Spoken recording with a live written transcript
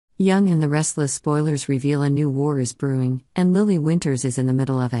Young and the Restless Spoilers reveal a new war is brewing, and Lily Winters is in the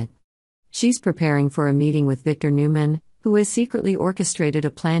middle of it. She's preparing for a meeting with Victor Newman, who has secretly orchestrated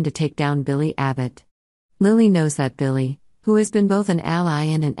a plan to take down Billy Abbott. Lily knows that Billy, who has been both an ally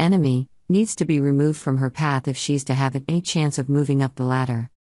and an enemy, needs to be removed from her path if she's to have any chance of moving up the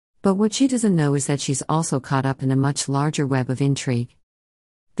ladder. But what she doesn't know is that she's also caught up in a much larger web of intrigue.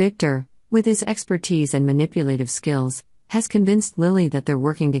 Victor, with his expertise and manipulative skills, has convinced Lily that they're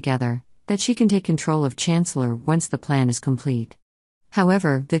working together, that she can take control of Chancellor once the plan is complete.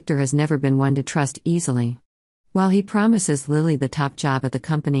 However, Victor has never been one to trust easily. While he promises Lily the top job at the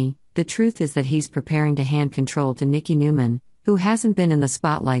company, the truth is that he's preparing to hand control to Nikki Newman, who hasn't been in the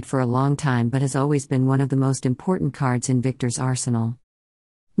spotlight for a long time but has always been one of the most important cards in Victor's arsenal.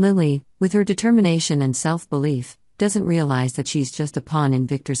 Lily, with her determination and self-belief, doesn't realize that she's just a pawn in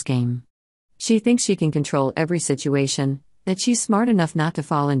Victor's game. She thinks she can control every situation, that she's smart enough not to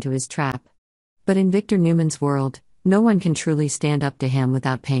fall into his trap. But in Victor Newman's world, no one can truly stand up to him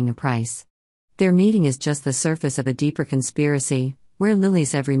without paying a price. Their meeting is just the surface of a deeper conspiracy, where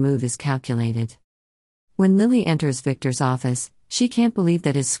Lily's every move is calculated. When Lily enters Victor's office, she can't believe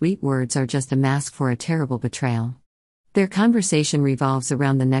that his sweet words are just a mask for a terrible betrayal. Their conversation revolves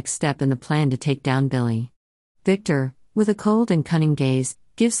around the next step in the plan to take down Billy. Victor, with a cold and cunning gaze,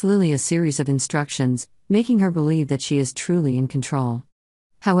 gives Lily a series of instructions, making her believe that she is truly in control.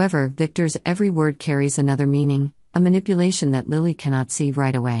 However, Victor's every word carries another meaning, a manipulation that Lily cannot see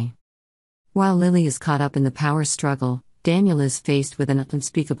right away. While Lily is caught up in the power struggle, Daniel is faced with an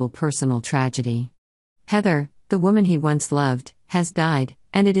unspeakable personal tragedy. Heather, the woman he once loved, has died,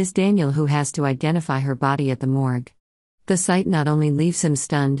 and it is Daniel who has to identify her body at the morgue. The sight not only leaves him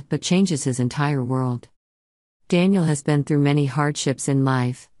stunned but changes his entire world. Daniel has been through many hardships in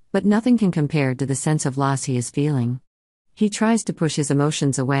life, but nothing can compare to the sense of loss he is feeling. He tries to push his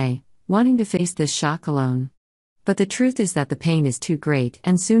emotions away, wanting to face this shock alone. But the truth is that the pain is too great,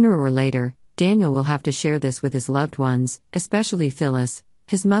 and sooner or later, Daniel will have to share this with his loved ones, especially Phyllis,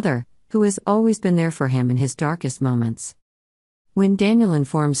 his mother, who has always been there for him in his darkest moments. When Daniel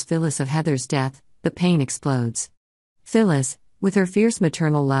informs Phyllis of Heather's death, the pain explodes. Phyllis, with her fierce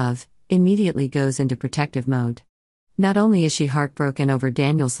maternal love, immediately goes into protective mode. Not only is she heartbroken over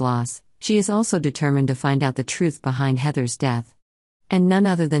Daniel's loss, she is also determined to find out the truth behind Heather's death. And none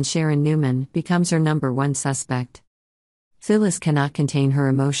other than Sharon Newman becomes her number one suspect. Phyllis cannot contain her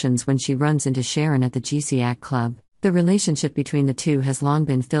emotions when she runs into Sharon at the GCAC club. The relationship between the two has long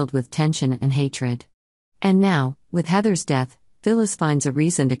been filled with tension and hatred. And now, with Heather's death, Phyllis finds a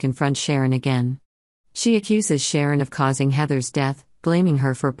reason to confront Sharon again. She accuses Sharon of causing Heather's death, blaming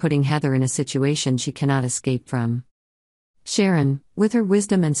her for putting Heather in a situation she cannot escape from. Sharon, with her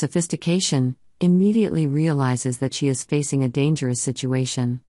wisdom and sophistication, immediately realizes that she is facing a dangerous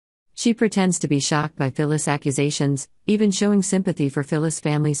situation. She pretends to be shocked by Phyllis' accusations, even showing sympathy for Phyllis'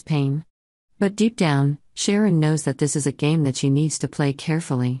 family's pain. But deep down, Sharon knows that this is a game that she needs to play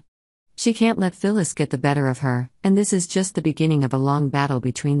carefully. She can't let Phyllis get the better of her, and this is just the beginning of a long battle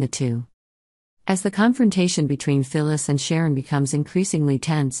between the two. As the confrontation between Phyllis and Sharon becomes increasingly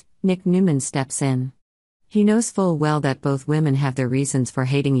tense, Nick Newman steps in. He knows full well that both women have their reasons for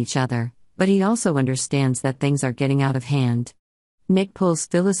hating each other, but he also understands that things are getting out of hand. Nick pulls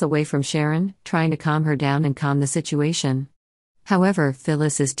Phyllis away from Sharon, trying to calm her down and calm the situation. However,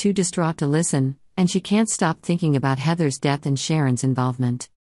 Phyllis is too distraught to listen, and she can't stop thinking about Heather's death and Sharon's involvement.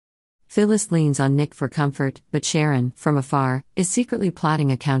 Phyllis leans on Nick for comfort, but Sharon, from afar, is secretly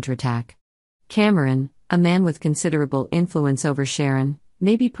plotting a counterattack. Cameron, a man with considerable influence over Sharon,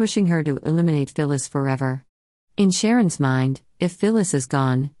 may be pushing her to eliminate Phyllis forever. In Sharon's mind, if Phyllis is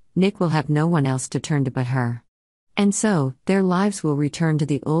gone, Nick will have no one else to turn to but her. And so, their lives will return to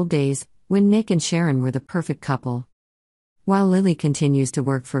the old days, when Nick and Sharon were the perfect couple. While Lily continues to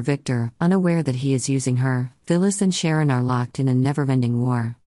work for Victor, unaware that he is using her, Phyllis and Sharon are locked in a never-ending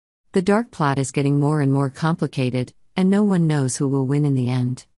war. The dark plot is getting more and more complicated, and no one knows who will win in the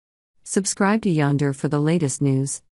end. Subscribe to Yonder for the latest news.